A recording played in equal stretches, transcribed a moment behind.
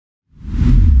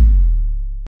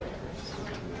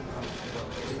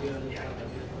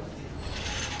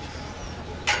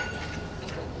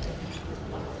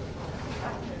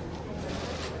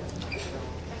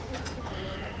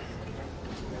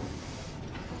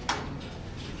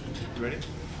You ready?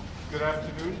 Good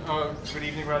afternoon. Good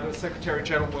evening, rather. Secretary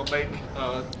General will make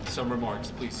some remarks.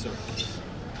 Please, sir.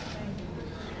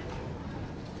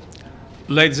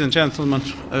 Ladies and gentlemen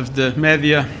of the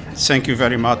media, thank you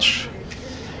very much.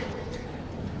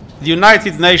 The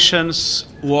United Nations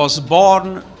was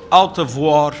born out of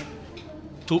war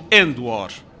to end war.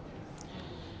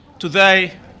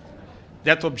 Today,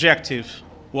 that objective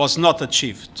was not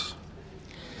achieved.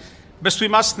 But we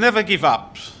must never give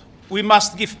up. We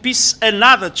must give peace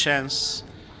another chance.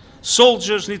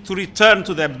 Soldiers need to return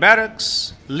to their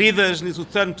barracks. Leaders need to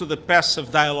turn to the paths of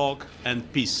dialogue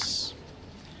and peace.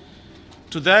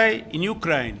 Today, in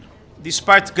Ukraine,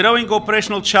 despite growing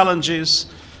operational challenges,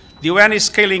 the UN is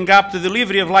scaling up the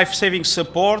delivery of life-saving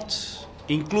support,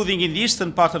 including in the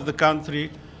eastern part of the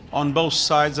country, on both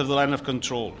sides of the line of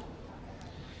control.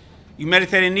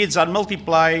 Humanitarian needs are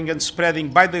multiplying and spreading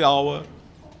by the hour.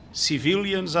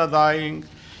 Civilians are dying.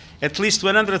 At least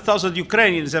 100,000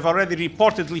 Ukrainians have already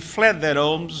reportedly fled their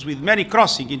homes, with many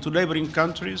crossing into neighboring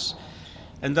countries,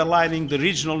 underlining the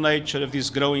regional nature of this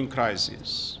growing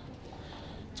crisis.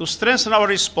 To strengthen our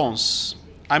response,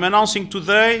 I'm announcing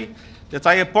today that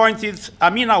I appointed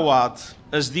Amani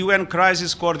as the UN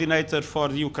Crisis Coordinator for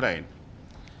the Ukraine.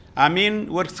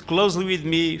 Amin worked closely with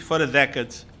me for a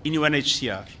decade in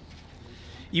UNHCR.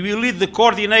 He will lead the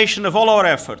coordination of all our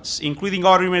efforts, including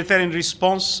our humanitarian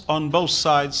response on both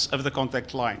sides of the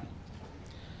contact line.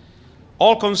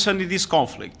 All concerned in this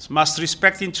conflict must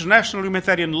respect international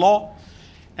humanitarian law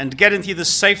and guarantee the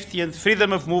safety and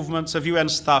freedom of movements of UN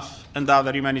staff and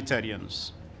other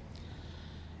humanitarians.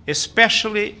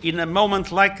 Especially in a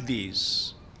moment like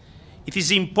this, it is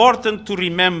important to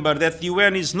remember that the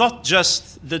UN is not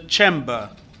just the chamber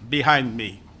behind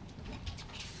me.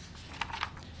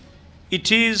 It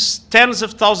is tens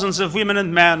of thousands of women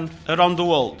and men around the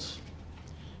world,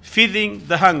 feeding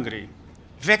the hungry,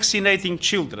 vaccinating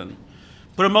children,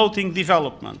 promoting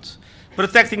development,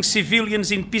 protecting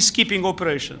civilians in peacekeeping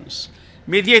operations,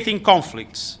 mediating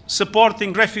conflicts,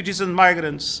 supporting refugees and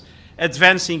migrants,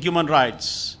 advancing human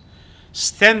rights,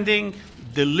 standing,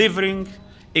 delivering,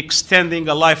 extending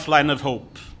a lifeline of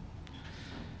hope.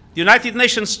 The United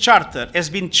Nations Charter has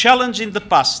been challenged in the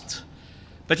past,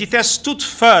 but it has stood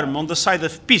firm on the side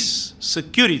of peace,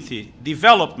 security,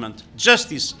 development,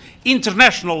 justice,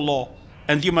 international law,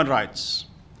 and human rights.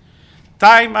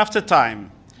 Time after time,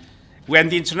 when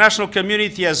the international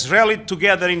community has rallied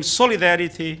together in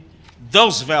solidarity,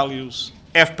 those values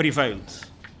have prevailed.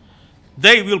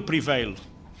 They will prevail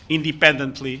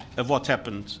independently of what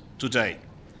happened today.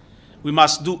 We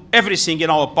must do everything in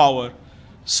our power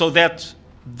so that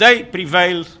they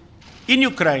prevail in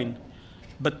Ukraine,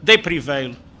 but they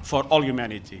prevail for all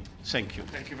humanity. Thank you.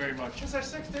 Thank you very much. Mr.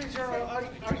 Secretary General,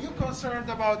 are you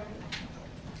concerned about